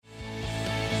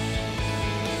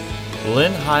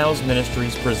Lynn Hiles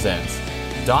Ministries presents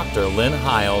Dr. Lynn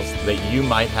Hiles, that you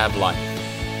might have life.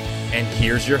 And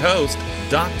here's your host,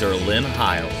 Dr. Lynn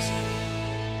Hiles.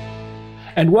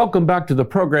 And welcome back to the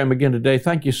program again today.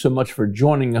 Thank you so much for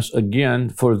joining us again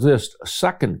for this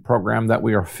second program that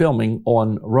we are filming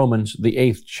on Romans, the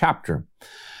 8th chapter.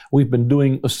 We've been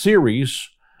doing a series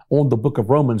on the book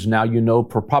of Romans now,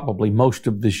 for probably most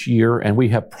of this year, and we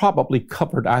have probably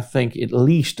covered, I think, at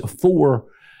least 4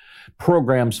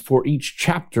 programs for each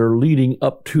chapter leading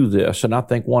up to this, and I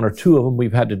think 1 or 2 of them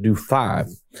we've had to do 5.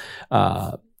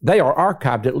 They are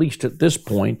archived, at least at this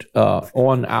point,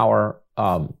 on our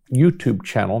YouTube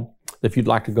channel, if you'd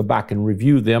like to go back and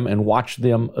review them and watch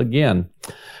them again.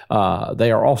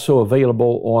 They are also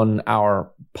available on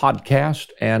our podcast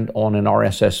and on an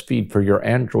RSS feed for your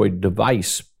Android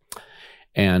device.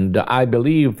 And I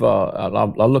believe,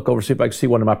 I'll look over, see if I can see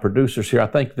one of my producers here. I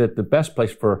think that the best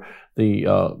place for the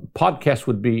podcast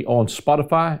would be on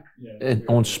Spotify. And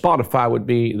on Spotify would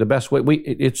be the best way.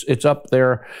 It's up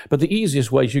there. But the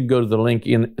easiest way is you can go to the link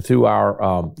through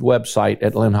our website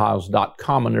at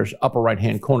lynnhiles.com, and there's upper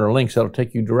right-hand corner links that'll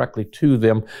take you directly to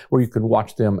them where you can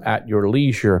watch them at your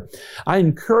leisure. I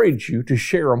encourage you to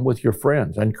share them with your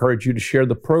friends. I encourage you to share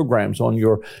the programs on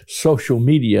your social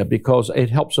media because it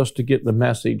helps us to get the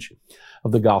message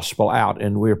of the gospel out,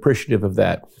 and we're appreciative of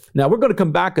that. Now, we're going to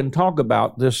come back and talk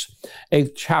about this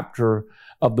 8th chapter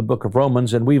of the book of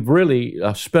Romans, and we've really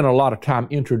spent a lot of time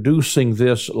introducing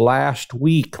this last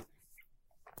week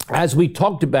as we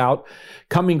talked about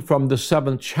coming from the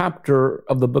 7th chapter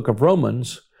of the book of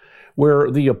Romans,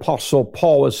 where the Apostle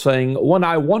Paul is saying, when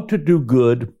I want to do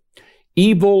good,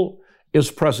 evil is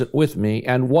present with me,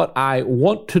 and what I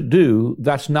want to do,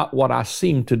 that's not what I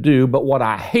seem to do, but what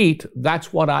I hate,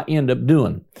 that's what I end up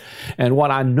doing. And what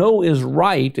I know is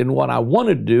right and what I want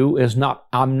to do is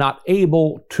I'm not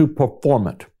able to perform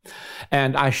it.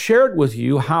 And I shared with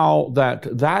you how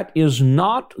that is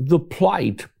not the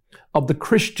plight of the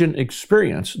Christian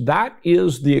experience. That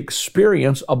is the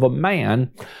experience of a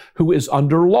man who is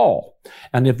under law.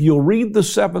 And if you'll read the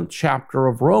 7th chapter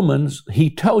of Romans, he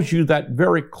tells you that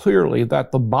very clearly,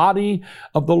 that the body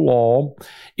of the law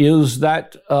is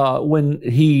that when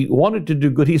he wanted to do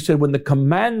good, he said, when the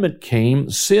commandment came,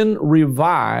 sin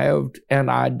revived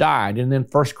and I died. And then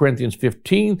 1 Corinthians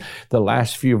 15, the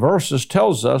last few verses,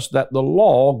 tells us that the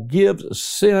law gives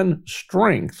sin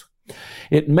strength.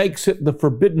 It makes it the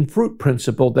forbidden fruit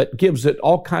principle that gives it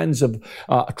all kinds of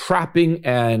trapping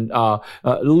and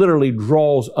literally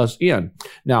draws us in.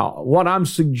 Now, what I'm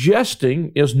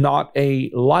suggesting is not a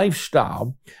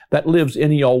lifestyle that lives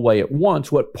any old way at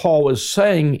once. What Paul is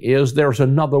saying is there's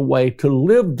another way to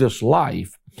live this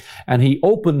life. And he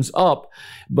opens up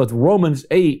with Romans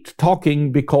 8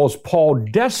 talking because Paul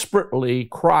desperately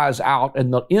cries out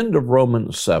in the end of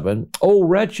Romans 7, "O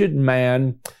wretched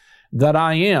man that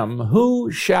I am,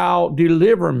 who shall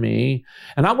deliver me?"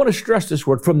 And I want to stress this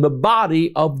word, from the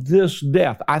body of this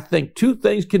death. I think 2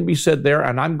 things can be said there,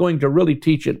 and I'm going to really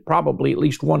teach it, probably at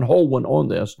least one whole one on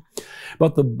this.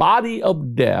 But the body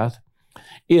of death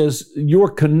is your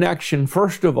connection,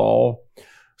 first of all,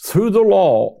 through the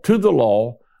law, to the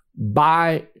law,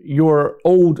 by your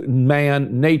old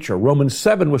man nature. Romans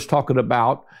 7 was talking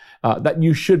about that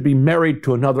you should be married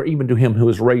to another, even to him who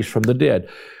is raised from the dead.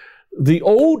 The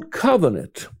old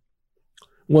covenant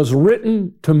was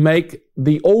written to make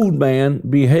the old man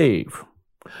behave.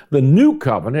 The new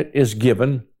covenant is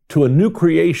given to a new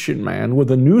creation man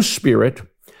with a new spirit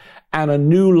and a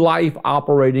new life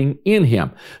operating in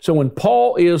him. So when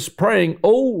Paul is praying,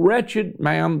 "O wretched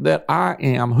man that I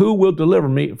am, who will deliver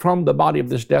me from the body of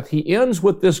this death?" he ends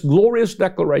with this glorious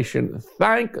declaration,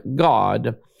 "Thank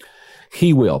God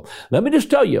he will." Let me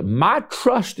just tell you, my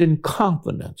trust and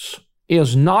confidence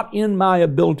is not in my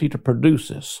ability to produce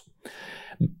this.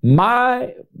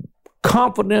 My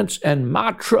confidence and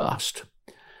my trust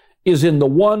is in the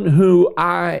one who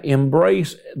I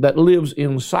embrace, that lives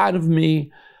inside of me.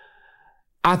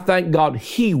 I thank God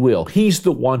he will. He's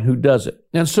the one who does it.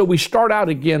 And so we start out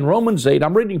again, Romans 8.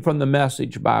 I'm reading from the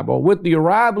Message Bible. With the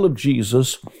arrival of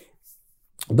Jesus,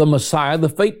 the Messiah, the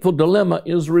fateful dilemma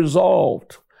is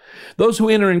resolved. Those who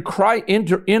enter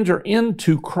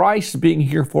into Christ being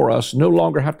here for us no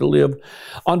longer have to live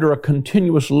under a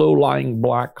continuous low-lying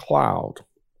black cloud.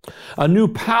 A new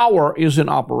power is in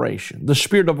operation. The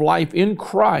Spirit of life in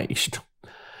Christ,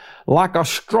 like a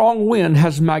strong wind,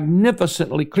 has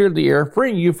magnificently cleared the air,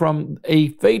 freeing you from a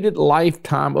fated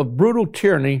lifetime of brutal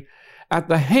tyranny at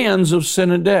the hands of sin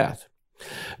and death.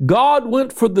 God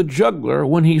went for the jugular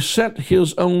when he sent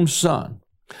his own Son.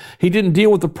 He didn't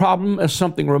deal with the problem as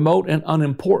something remote and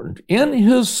unimportant. In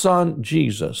his Son,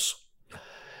 Jesus,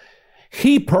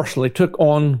 He personally took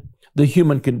on the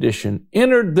human condition,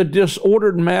 entered the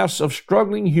disordered mass of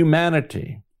struggling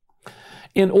humanity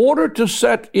in order to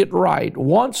set it right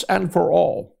once and for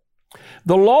all.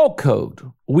 The law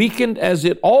code, weakened as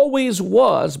it always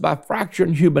was by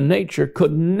fractured human nature,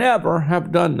 could never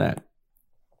have done that.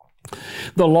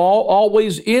 The law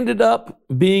always ended up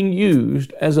being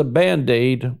used as a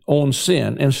Band-Aid on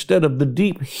sin instead of the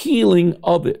deep healing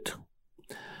of it.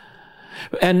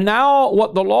 And now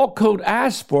what the law code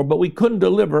asked for, but we couldn't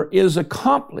deliver, is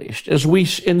accomplished as we,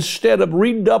 instead of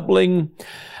redoubling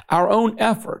our own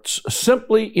efforts,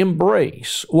 simply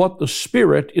embrace what the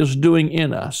Spirit is doing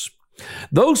in us.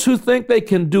 Those who think they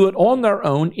can do it on their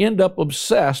own end up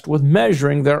obsessed with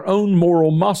measuring their own moral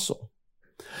muscle,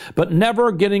 but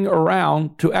never getting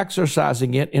around to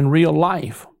exercising it in real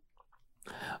life.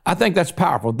 I think that's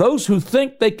powerful. Those who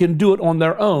think they can do it on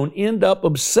their own end up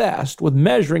obsessed with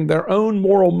measuring their own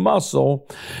moral muscle,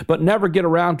 but never get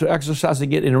around to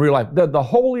exercising it in real life. They're the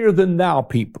holier than thou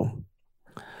people.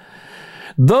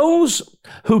 Those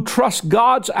who trust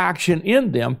God's action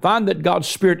in them find that God's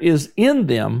Spirit is in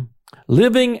them,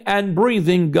 living and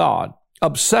breathing God.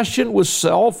 Obsession with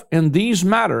self in these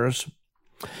matters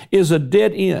is a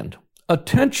dead end.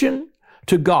 Attention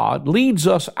to God leads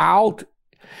us out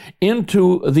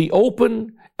into the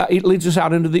open. It leads us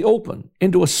out into the open,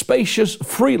 into a spacious,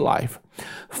 free life.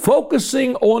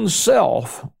 Focusing on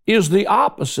self is the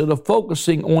opposite of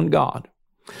focusing on God.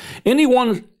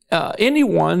 Anyone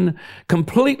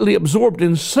completely absorbed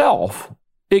in self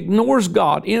ignores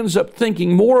God, ends up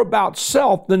thinking more about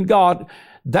self than God.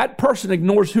 That person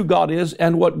ignores who God is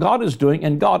and what God is doing,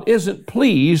 and God isn't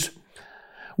pleased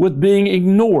with being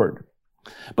ignored.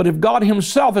 But if God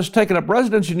Himself has taken up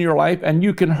residence in your life, and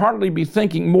you can hardly be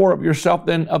thinking more of yourself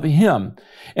than of Him.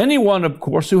 Anyone, of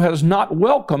course, who has not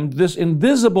welcomed this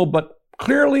invisible but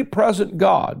clearly present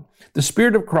God, the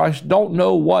Spirit of Christ, don't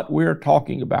know what we're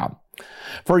talking about.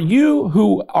 For you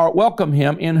who welcome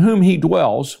Him, in whom He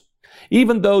dwells,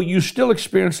 even though you still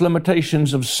experience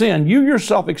limitations of sin, you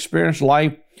yourself experience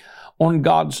life on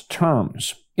God's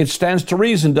terms. It stands to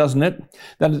reason, doesn't it,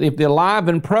 that if the alive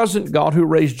and present God who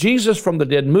raised Jesus from the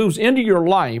dead moves into your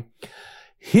life,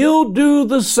 He'll do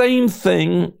the same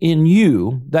thing in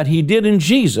you that He did in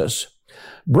Jesus,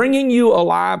 bringing you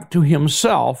alive to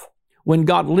Himself when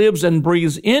God lives and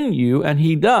breathes in you, and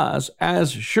He does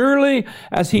as surely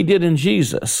as He did in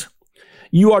Jesus.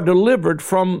 You are delivered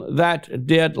from that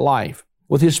dead life.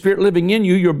 With His Spirit living in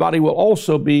you, your body will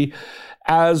also be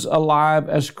as alive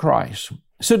as Christ.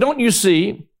 So don't you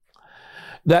see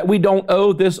that we don't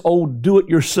owe this old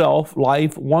do-it-yourself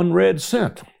life one red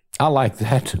cent? I like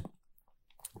that.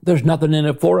 There's nothing in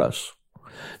it for us.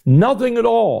 Nothing at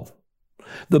all.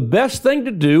 The best thing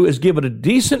to do is give it a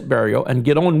decent burial and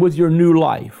get on with your new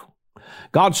life.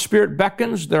 God's Spirit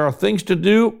beckons. There are things to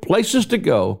do, places to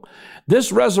go.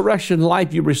 This resurrection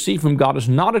life you receive from God is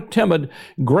not a timid,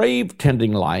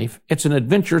 grave-tending life. It's an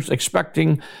adventurous,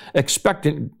 expectant,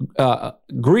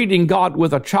 greeting God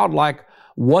with a childlike,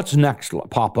 "What's next,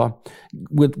 Papa?"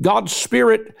 With God's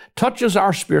Spirit touches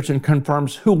our spirits and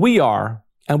confirms who we are,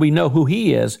 and we know who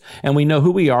He is, and we know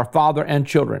who we are, Father and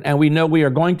children, and we know we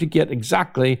are going to get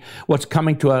exactly what's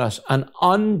coming to us, an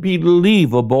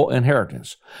unbelievable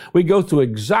inheritance. We go through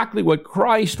exactly what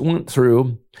Christ went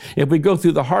through. If we go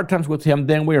through the hard times with Him,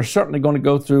 then we are certainly going to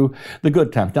go through the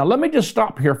good times. Now, let me just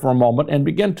stop here for a moment and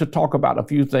begin to talk about a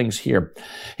few things here.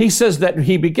 He says that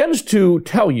He begins to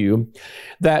tell you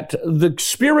that the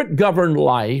Spirit-governed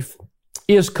life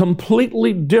is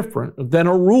completely different than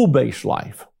a rule-based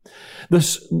life.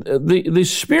 The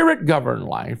Spirit-governed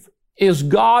life is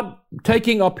God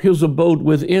taking up His abode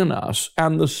within us,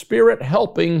 and the Spirit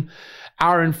helping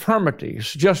our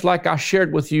infirmities, just like I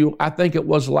shared with you, I think it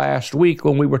was last week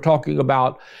when we were talking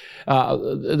about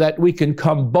that we can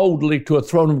come boldly to a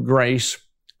throne of grace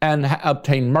and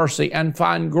obtain mercy and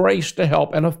find grace to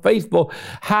help, and a faithful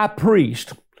high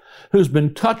priest who's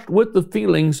been touched with the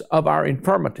feelings of our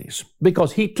infirmities,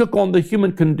 because He took on the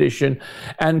human condition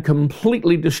and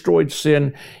completely destroyed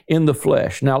sin in the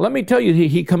flesh. Now, let me tell you,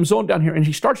 he comes on down here and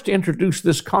he starts to introduce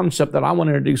this concept that I want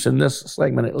to introduce in this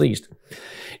segment at least,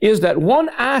 is that one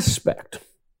aspect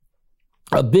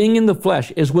of being in the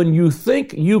flesh is when you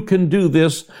think you can do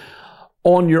this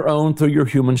on your own through your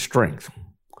human strength.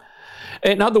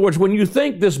 In other words, when you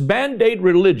think this Band-Aid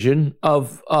religion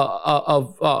of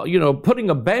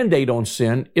putting a Band-Aid on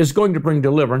sin is going to bring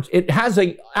deliverance, it has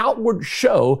an outward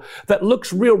show that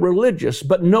looks real religious,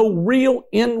 but no real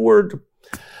inward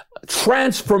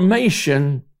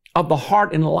transformation of the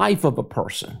heart and life of a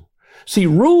person. See,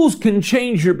 rules can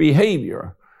change your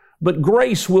behavior, but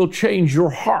grace will change your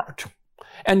heart.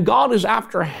 And God is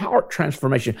after heart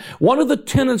transformation. One of the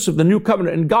tenets of the new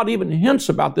covenant, and God even hints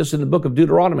about this in the book of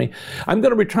Deuteronomy, I'm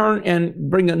going to return and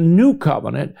bring a new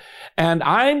covenant, and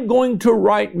I'm going to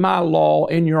write my law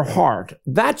in your heart.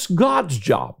 That's God's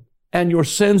job. And your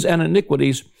sins and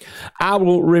iniquities I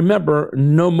will remember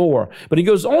no more. But he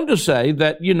goes on to say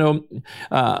that,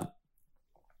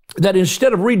 that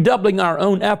instead of redoubling our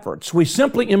own efforts, we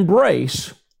simply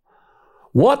embrace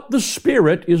what the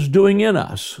Spirit is doing in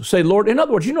us. Say, Lord, in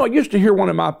other words, I used to hear one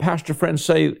of my pastor friends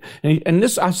say, and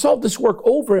this, I saw this work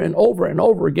over and over and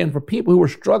over again for people who were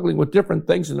struggling with different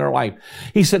things in their life.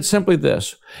 He said simply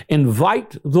this: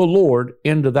 invite the Lord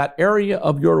into that area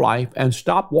of your life and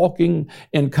stop walking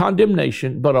in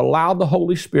condemnation, but allow the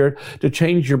Holy Spirit to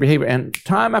change your behavior. And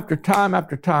time after time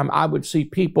after time, I would see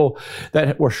people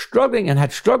that were struggling and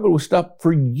had struggled with stuff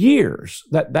for years,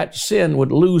 that sin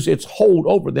would lose its hold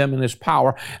over them and its power.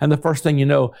 And the first thing you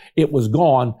know, it was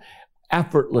gone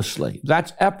effortlessly.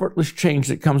 That's effortless change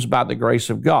that comes by the grace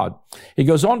of God. He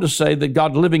goes on to say that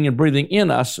God living and breathing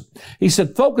in us, he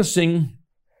said, focusing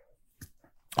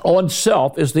on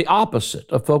self is the opposite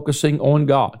of focusing on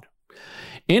God.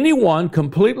 Anyone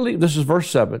completely, this is verse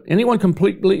 7, anyone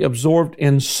completely absorbed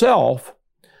in self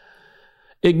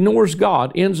ignores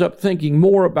God, ends up thinking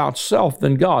more about self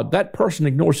than God. That person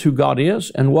ignores who God is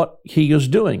and what he is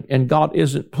doing, and God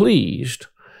isn't pleased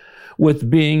with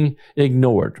being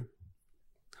ignored.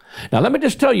 Now, let me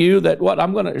just tell you that what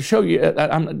I'm going to show you,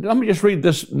 let me just read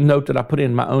this note that I put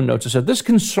in my own notes. It said, this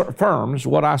confirms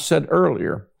what I said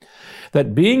earlier,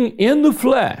 that being in the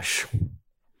flesh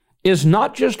is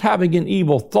not just having an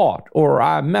evil thought or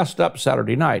I messed up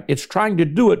Saturday night. It's trying to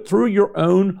do it through your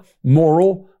own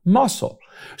moral muscle.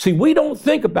 See, we don't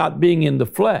think about being in the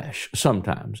flesh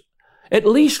sometimes. At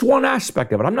least one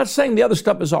aspect of it. I'm not saying the other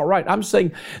stuff is all right. I'm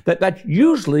saying that that's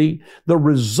usually the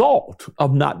result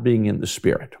of not being in the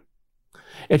Spirit.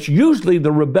 It's usually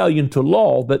the rebellion to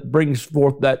law that brings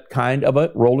forth that kind of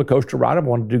a roller coaster ride. I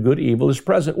want to do good, evil is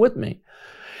present with me.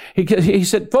 He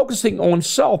said focusing on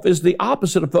self is the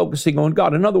opposite of focusing on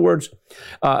God. In other words,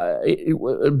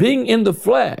 being in the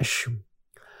flesh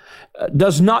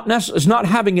is not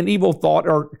having an evil thought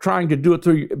or trying to do it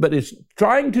through, but it's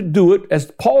trying to do it,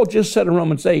 as Paul just said in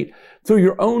Romans 8, through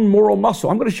your own moral muscle.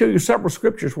 I'm going to show you several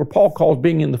scriptures where Paul calls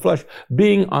being in the flesh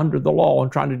being under the law and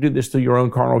trying to do this through your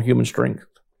own carnal human strength.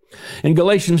 In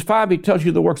Galatians 5, he tells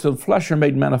you the works of the flesh are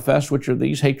made manifest, which are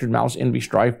these: hatred, malice, envy,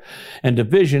 strife, and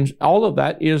divisions. All of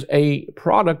that is a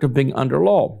product of being under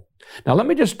law. Now, let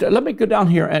me go down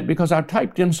here, and because I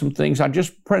typed in some things, I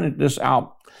just printed this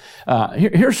out.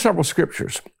 Here's several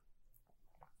scriptures.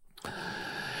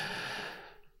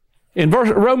 In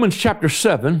Romans chapter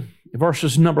 7,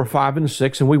 verses number 5 and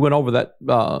 6, and we went over that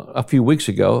a few weeks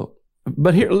ago.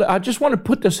 But here, I just want to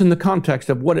put this in the context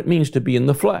of what it means to be in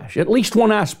the flesh, at least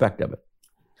one aspect of it.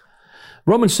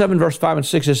 Romans 7, verse 5 and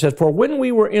 6, it says, "For when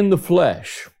we were in the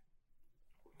flesh,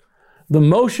 the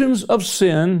motions of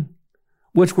sin,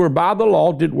 which were by the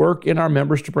law, did work in our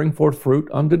members to bring forth fruit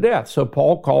unto death." So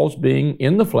Paul calls being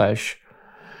in the flesh,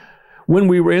 when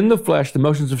we were in the flesh, the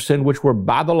motions of sin, which were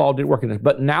by the law, did work in us.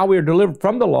 But now we are delivered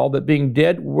from the law, that being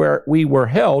dead where we were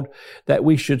held, that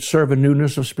we should serve a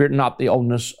newness of spirit, not the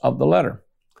oldness of the letter.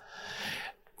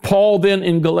 Paul then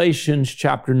in Galatians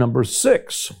chapter number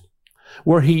 6,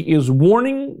 where he is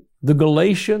warning the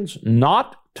Galatians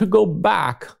not to go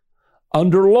back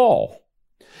under law,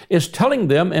 is telling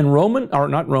them in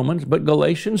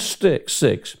Galatians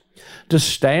 6, to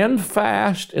stand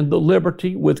fast in the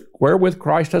liberty wherewith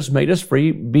Christ has made us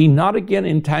free, be not again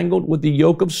entangled with the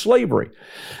yoke of slavery.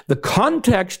 The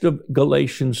context of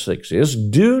Galatians 6 is,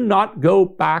 do not go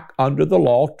back under the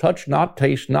law, touch not,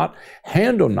 taste not,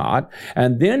 handle not.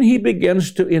 And then he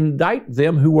begins to indict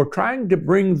them who were trying to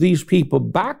bring these people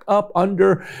back up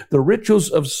under the rituals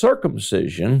of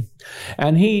circumcision.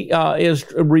 And he is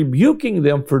rebuking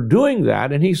them for doing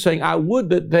that. And he's saying, I would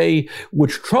that they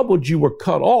which troubled you were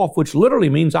cut off, which literally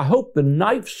means I hope the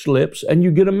knife slips and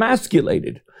you get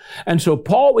emasculated. And so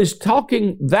Paul is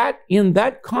talking that in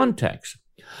that context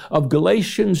of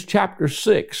Galatians chapter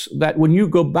 6, that when you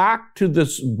go back to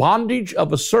this bondage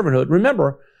of a servanthood,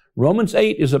 remember, Romans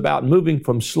 8 is about moving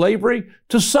from slavery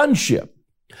to sonship.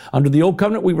 Under the old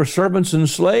covenant, we were servants and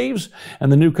slaves,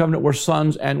 and the new covenant, we're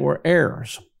sons and we're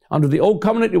heirs. Under the old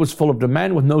covenant, it was full of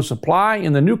demand with no supply.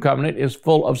 In the new covenant, it's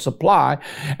full of supply,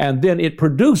 and then it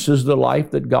produces the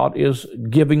life that God is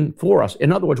giving for us.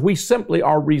 In other words, we simply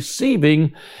are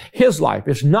receiving His life.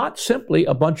 It's not simply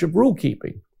a bunch of rule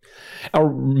keeping.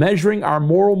 or measuring our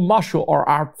moral muscle or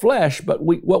our flesh, but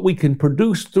what we can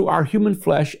produce through our human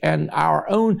flesh and our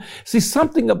own. See,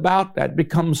 something about that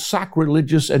becomes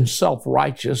sacrilegious and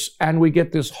self-righteous, and we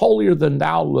get this holier than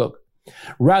thou look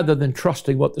rather than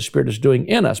trusting what the Spirit is doing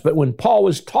in us. But when Paul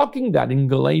was talking that in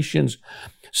Galatians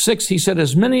 6, he said,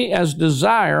 as many as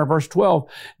desire, verse 12,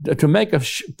 to make a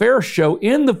fair show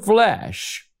in the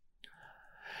flesh,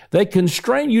 they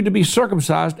constrain you to be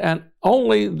circumcised, and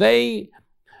only lest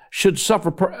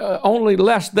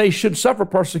they should suffer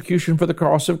persecution for the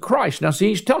cross of Christ. Now, see,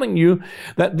 he's telling you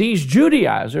that these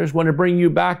Judaizers want to bring you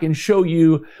back and show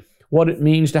you what it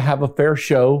means to have a fair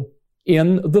show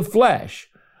in the flesh.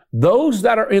 Those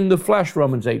that are in the flesh,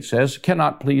 Romans 8 says,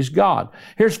 cannot please God.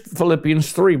 Here's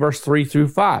Philippians 3, verse 3 through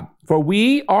 5. For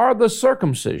we are the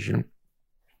circumcision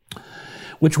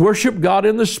which worship God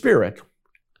in the Spirit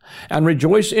and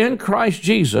rejoice in Christ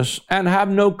Jesus and have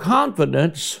no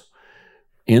confidence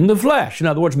in the flesh. In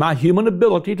other words, my human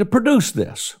ability to produce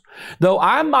this. Though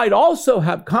I might also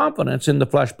have confidence in the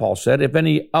flesh, Paul said, if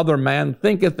any other man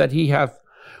thinketh that he hath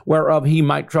whereof he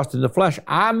might trust in the flesh,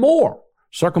 I more.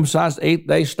 Circumcised, 8th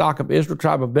day, stock of Israel,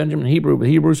 tribe of Benjamin, Hebrew of the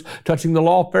Hebrews, touching the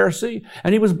law, Pharisee,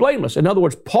 and he was blameless. In other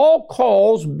words, Paul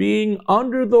calls being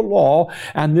under the law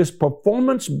and this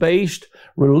performance-based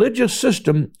religious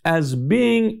system as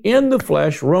being in the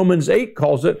flesh. Romans 8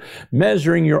 calls it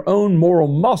measuring your own moral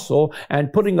muscle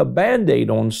and putting a Band-Aid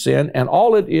on sin, and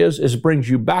all it is brings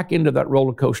you back into that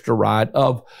roller coaster ride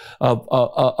of I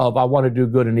want to do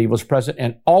good and evil is present,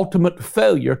 and ultimate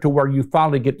failure to where you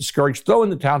finally get discouraged, throw in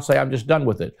the towel, and say, I'm just done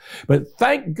with it. But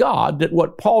thank God that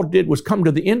what Paul did was come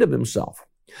to the end of himself.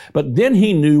 But then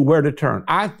he knew where to turn.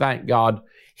 I thank God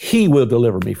he will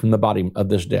deliver me from the body of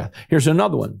this death. Here's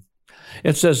another one.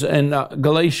 It says in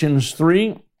Galatians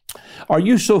 3, are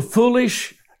you so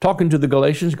foolish? Talking to the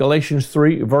Galatians, Galatians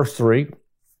 3, verse 3.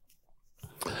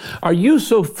 Are you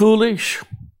so foolish,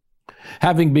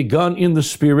 having begun in the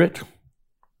Spirit?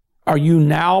 Are you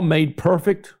now made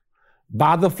perfect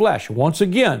by the flesh? Once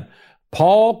again,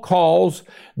 Paul calls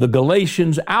the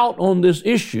Galatians out on this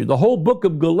issue. The whole book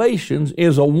of Galatians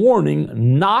is a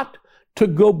warning not to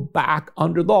go back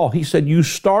under the law. He said, you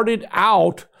started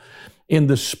out in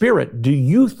the Spirit. Do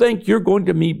you think you're going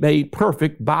to be made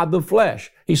perfect by the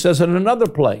flesh? He says in another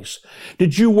place,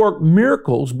 did you work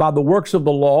miracles by the works of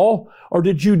the law, or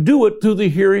did you do it through the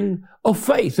hearing of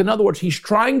faith? In other words, he's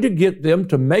trying to get them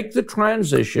to make the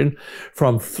transition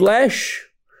from flesh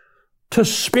to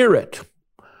spirit,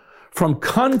 from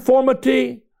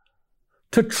conformity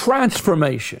to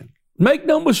transformation. Make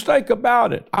no mistake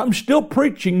about it. I'm still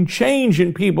preaching change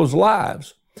in people's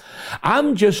lives.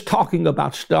 I'm just talking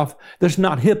about stuff that's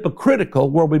not hypocritical,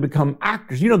 where we become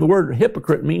actors. You know, the word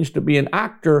hypocrite means to be an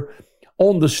actor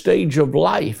on the stage of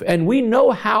life. And we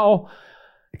know how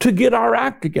to get our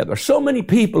act together. So many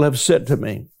people have said to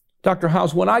me, Dr.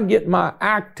 House, when I get my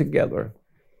act together,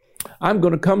 I'm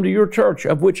going to come to your church,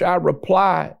 of which I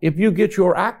reply, if you get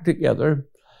your act together,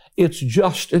 it's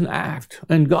just an act.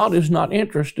 And God is not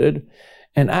interested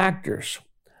in actors.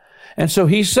 And so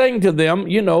he's saying to them,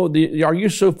 you know, are you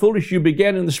so foolish you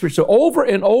began in the Spirit? So over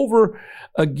and over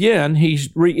again, he's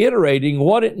reiterating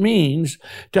what it means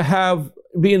to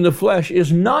be in the flesh is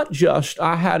not just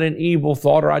I had an evil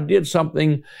thought or I did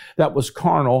something that was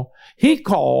carnal. He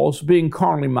calls being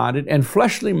carnally minded and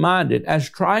fleshly minded as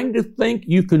trying to think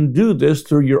you can do this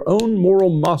through your own moral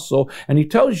muscle. And he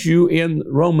tells you in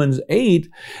Romans 8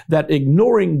 that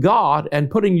ignoring God and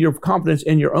putting your confidence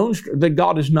in your own strength, that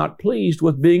God is not pleased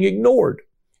with being ignored.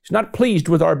 He's not pleased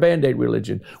with our Band-Aid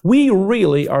religion. We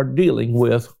really are dealing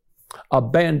with a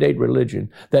Band-Aid religion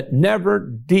that never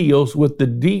deals with the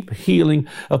deep healing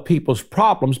of people's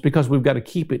problems, because we've got to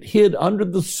keep it hid under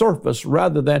the surface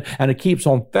and it keeps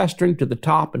on festering to the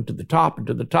top and to the top and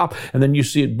to the top. And then you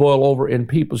see it boil over in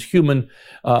people's human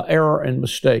error and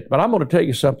mistake. But I'm going to tell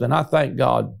you something. I thank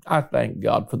God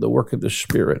for the work of the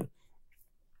Spirit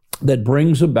that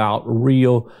brings about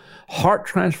real heart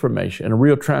transformation and a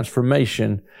real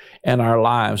transformation in our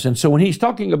lives. And so when he's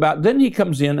talking about, then he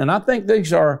comes in, and I think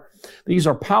these are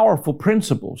powerful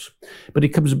principles. But he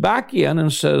comes back in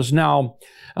and says, now,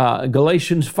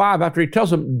 Galatians 5, after he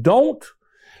tells them, don't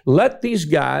let these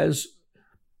guys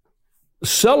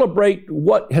celebrate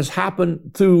what has happened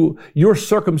through your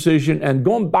circumcision and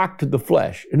going back to the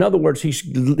flesh. In other words,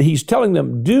 he's telling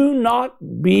them, do not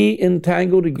be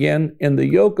entangled again in the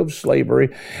yoke of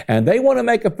slavery. And they want to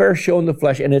make a fair show in the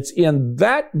flesh. And it's in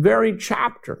that very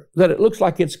chapter that it looks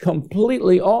like it's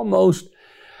completely almost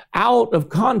out of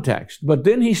context. But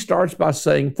then he starts by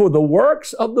saying, for the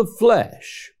works of the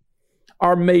flesh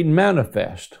are made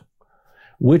manifest,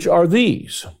 which are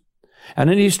these: And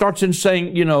then he starts in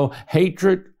saying,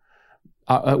 hatred.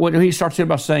 He starts in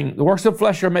by saying, the works of the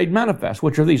flesh are made manifest,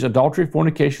 which are these: adultery,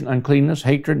 fornication, uncleanness,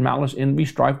 hatred, malice, envy,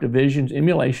 strife, divisions,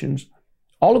 emulations.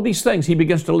 All of these things, he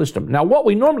begins to list them. Now, what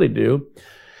we normally do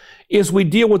is we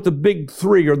deal with the big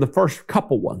three, or the first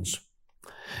couple ones.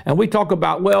 And we talk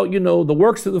about, the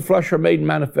works of the flesh are made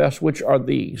manifest, which are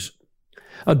these: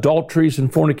 adulteries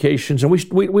and fornications. And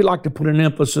we like to put an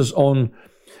emphasis on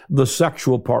the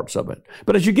sexual parts of it.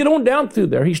 But as you get on down through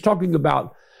there, he's talking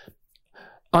about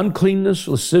uncleanness,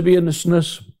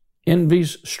 lasciviousness,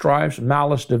 envies, strifes,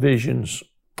 malice, divisions,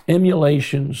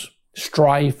 emulations,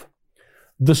 strife,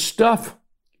 the stuff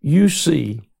you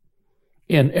see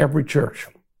in every church.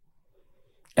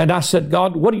 And I said,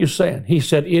 God, what are you saying? He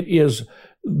said, it is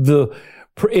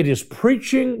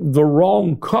preaching the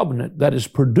wrong covenant that is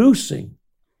producing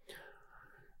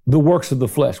the works of the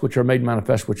flesh, which are made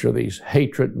manifest, which are these: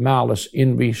 hatred, malice,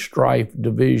 envy, strife,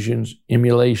 divisions,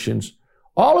 emulations.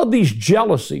 All of these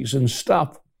jealousies and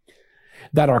stuff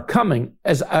that are coming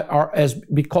as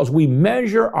because we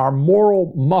measure our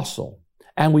moral muscle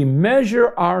and we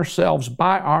measure ourselves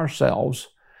by ourselves,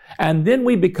 and then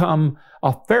we become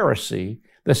a Pharisee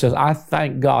that says, I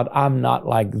thank God I'm not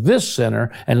like this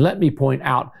sinner, and let me point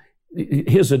out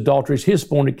his adulteries, his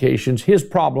fornications, his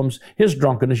problems, his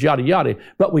drunkenness, yada, yada.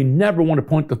 But we never want to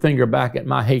point the finger back at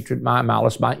my hatred, my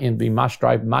malice, my envy, my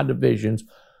strife, my divisions,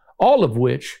 all of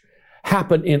which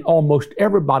happen in almost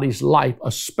everybody's life,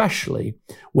 especially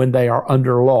when they are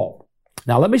under law.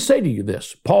 Now, let me say to you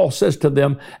this. Paul says to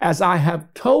them, as I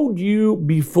have told you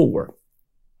before,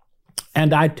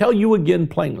 and I tell you again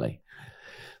plainly,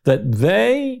 that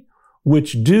they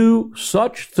which do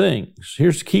such things,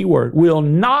 here's the key word, will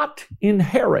not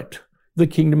inherit the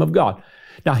kingdom of God.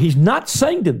 Now, he's not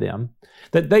saying to them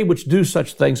that they which do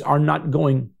such things are not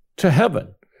going to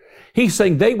heaven. He's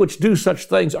saying they which do such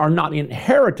things are not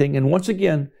inheriting. And once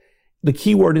again, the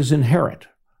key word is inherit,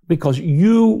 because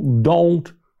you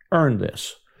don't earn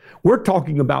this. We're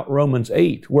talking about Romans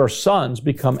 8, where sons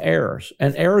become heirs,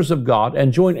 and heirs of God,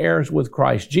 and joint heirs with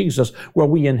Christ Jesus, where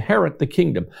we inherit the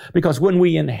kingdom. Because when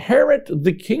we inherit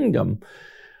the kingdom,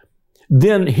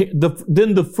 then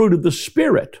the fruit of the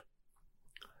Spirit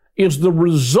is the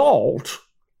result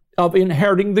of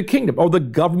inheriting the kingdom, or the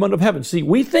government of heaven. See,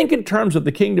 we think in terms of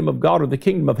the kingdom of God or the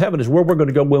kingdom of heaven is where we're going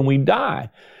to go when we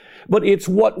die. But it's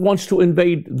what wants to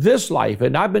invade this life.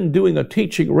 And I've been doing a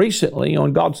teaching recently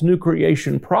on God's new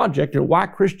creation project and why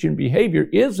Christian behavior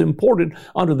is important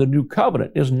under the new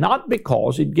covenant. Is not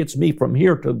because it gets me from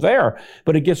here to there,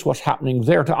 but it gets what's happening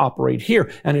there to operate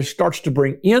here. And it starts to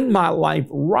bring in my life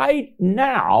right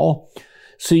now,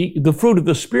 see, the fruit of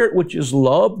the Spirit, which is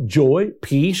love, joy,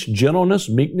 peace, gentleness,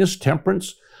 meekness,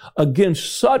 temperance.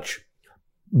 Against such,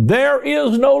 there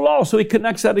is no law. So he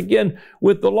connects that again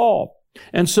with the law.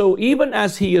 And so even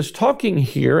as he is talking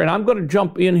here, and I'm going to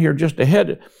jump in here just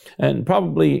ahead and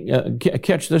probably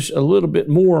catch this a little bit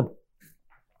more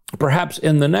perhaps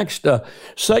in the next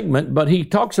segment, but he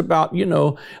talks about,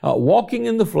 walking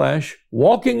in the flesh,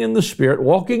 walking in the Spirit.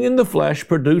 Walking in the flesh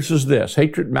produces this: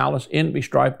 hatred, malice, envy,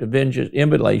 strife, divisions,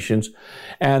 emulations,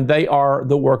 and they are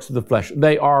the works of the flesh.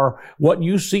 They are what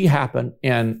you see happen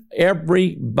in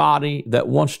everybody that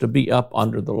wants to be up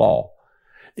under the law.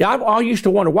 I used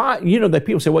to wonder why, that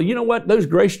people say, well, you know what? Those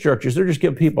grace churches, they're just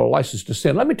giving people a license to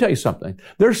sin. Let me tell you something.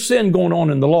 There's sin going on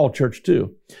in the law church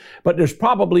too. But they're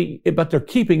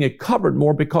keeping it covered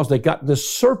more because they got this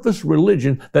surface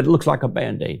religion that looks like a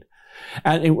Band-Aid.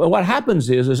 And what happens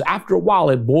is after a while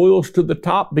it boils to the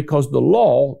top because the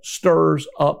law stirs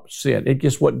up sin. It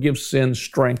is what gives sin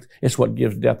strength. It's what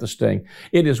gives death a sting.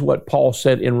 It is what Paul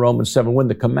said in Romans 7, when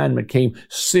the commandment came,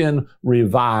 sin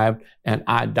revived and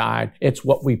I died. It's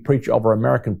what we preach over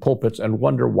American pulpits and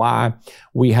wonder why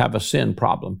we have a sin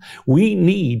problem. We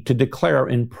need to declare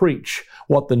and preach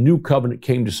what the new covenant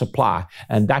came to supply,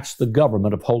 and that's the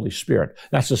government of Holy Spirit.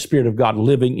 That's the Spirit of God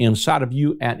living inside of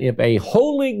you, and if a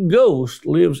Holy Ghost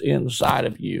lives inside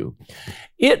of you,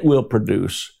 it will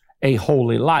produce a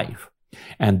holy life.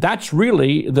 And that's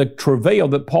really the travail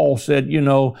that Paul said, he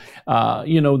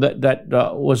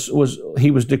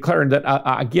was declaring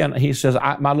that, again, he says,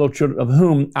 my little children, of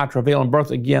whom I travail in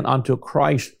birth again until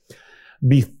Christ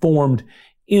be formed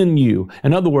in you.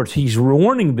 In other words, he's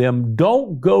warning them,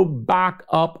 don't go back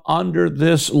up under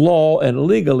this law and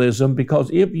legalism, because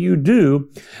if you do,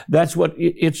 that's what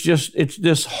it's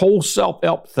this whole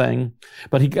self-help thing.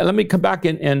 But let me come back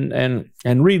and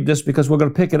read this, because we're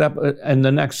going to pick it up in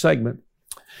the next segment.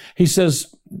 He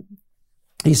says,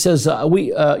 it says,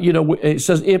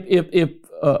 if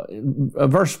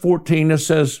verse 14, it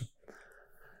says,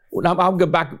 Now, I'll go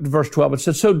back to verse 12. It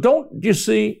says, so don't you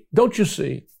see,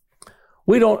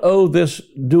 we don't owe this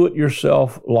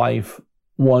do-it-yourself life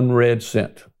one red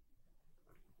cent.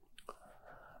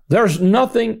 There's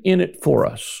nothing in it for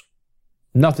us.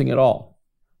 Nothing at all.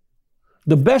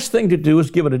 The best thing to do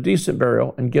is give it a decent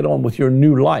burial and get on with your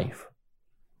new life.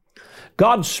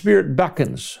 God's Spirit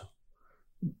beckons.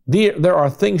 There are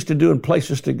things to do and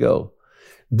places to go.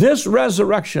 This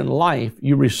resurrection life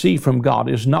you receive from God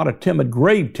is not a timid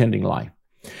grave tending life.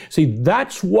 See,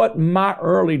 that's what my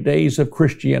early days of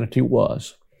Christianity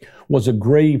was a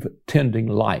grave tending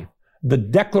life. The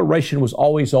declaration was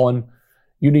always on,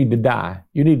 you need to die.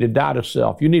 You need to die to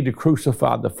self. You need to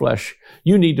crucify the flesh.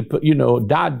 You need to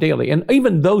die daily. And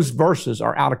even those verses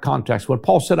are out of context. When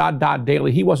Paul said, I die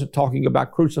daily, he wasn't talking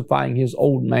about crucifying his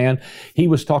old man. He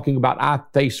was talking about, I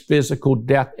face physical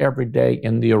death every day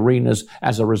in the arenas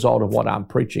as a result of what I'm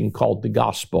preaching called the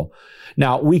gospel.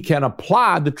 Now, we can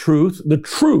apply the truth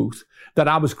that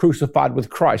I was crucified with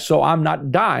Christ. So I'm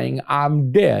not dying,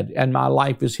 I'm dead, and my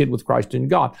life is hid with Christ in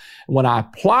God. When I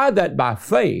apply that by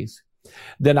faith,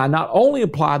 then I not only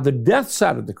apply the death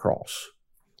side of the cross,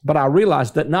 but I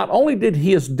realized that not only did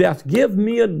his death give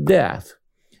me a death,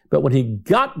 but when he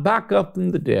got back up from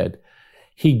the dead,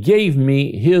 he gave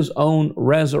me his own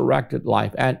resurrected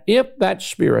life. And if that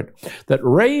Spirit that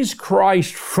raised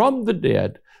Christ from the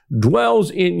dead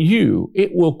dwells in you,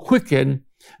 it will quicken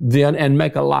then and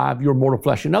make alive your mortal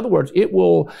flesh. In other words, it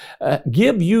will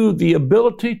give you the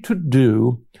ability to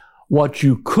do what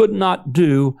you could not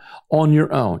do on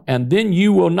your own. And then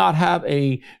you will not have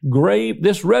a grave.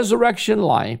 This resurrection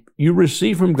life you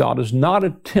receive from God is not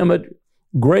a timid,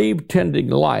 grave-tending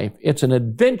life. It's an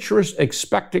adventurous,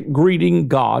 expectant greeting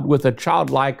God with a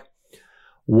childlike,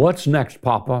 what's next,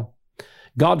 Papa?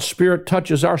 God's Spirit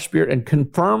touches our spirit and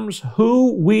confirms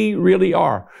who we really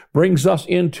are, brings us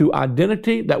into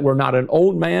identity that we're not an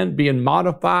old man being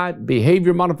modified,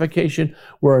 behavior modification.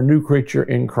 We're a new creature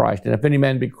in Christ. And if any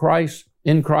man be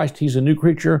in Christ, he's a new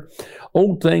creature.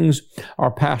 Old things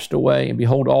are passed away, and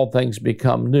behold, all things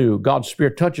become new. God's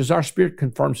Spirit touches our spirit,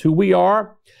 confirms who we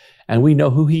are, and we know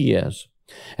who he is.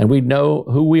 And we know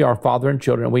who we are, father and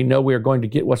children, and we know we are going to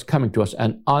get what's coming to us,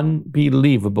 an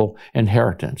unbelievable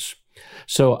inheritance.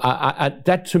 So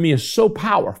that to me is so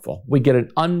powerful. We get an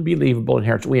unbelievable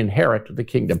inheritance. We inherit the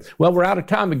kingdom. Well, we're out of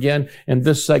time again in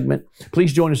this segment.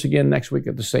 Please join us again next week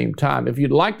at the same time. If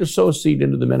you'd like to sow a seed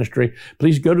into the ministry,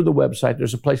 please go to the website.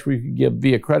 There's a place where you can give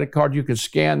via credit card. You can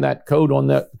scan that code on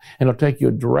that, and it'll take you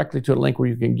directly to a link where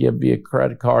you can give via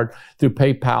credit card through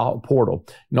PayPal portal.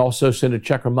 You can also send a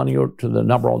check or money to the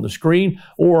number on the screen,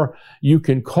 or you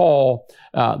can call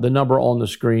the number on the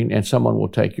screen and someone will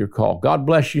take your call. God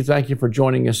bless you. Thank you for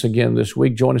joining us again this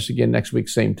week. Join us again next week,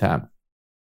 same time.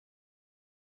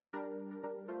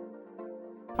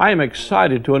 I am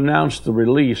excited to announce the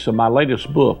release of my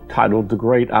latest book titled The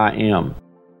Great I Am.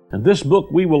 In this book,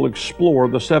 we will explore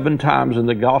the 7 times in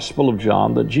the Gospel of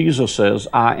John that Jesus says,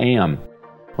 I am.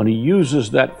 When he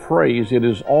uses that phrase, it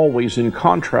is always in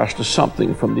contrast to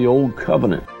something from the Old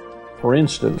Covenant. For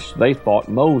instance, they thought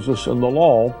Moses and the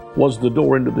law was the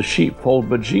door into the sheepfold,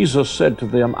 but Jesus said to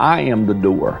them, I am the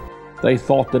door. They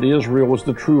thought that Israel was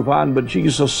the true vine, but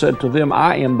Jesus said to them,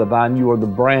 I am the vine, you are the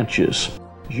branches.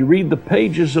 As you read the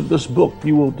pages of this book,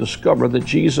 you will discover that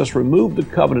Jesus removed the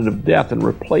covenant of death and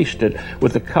replaced it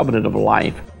with the covenant of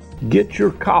life. Get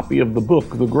your copy of the book,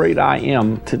 The Great I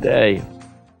Am, today.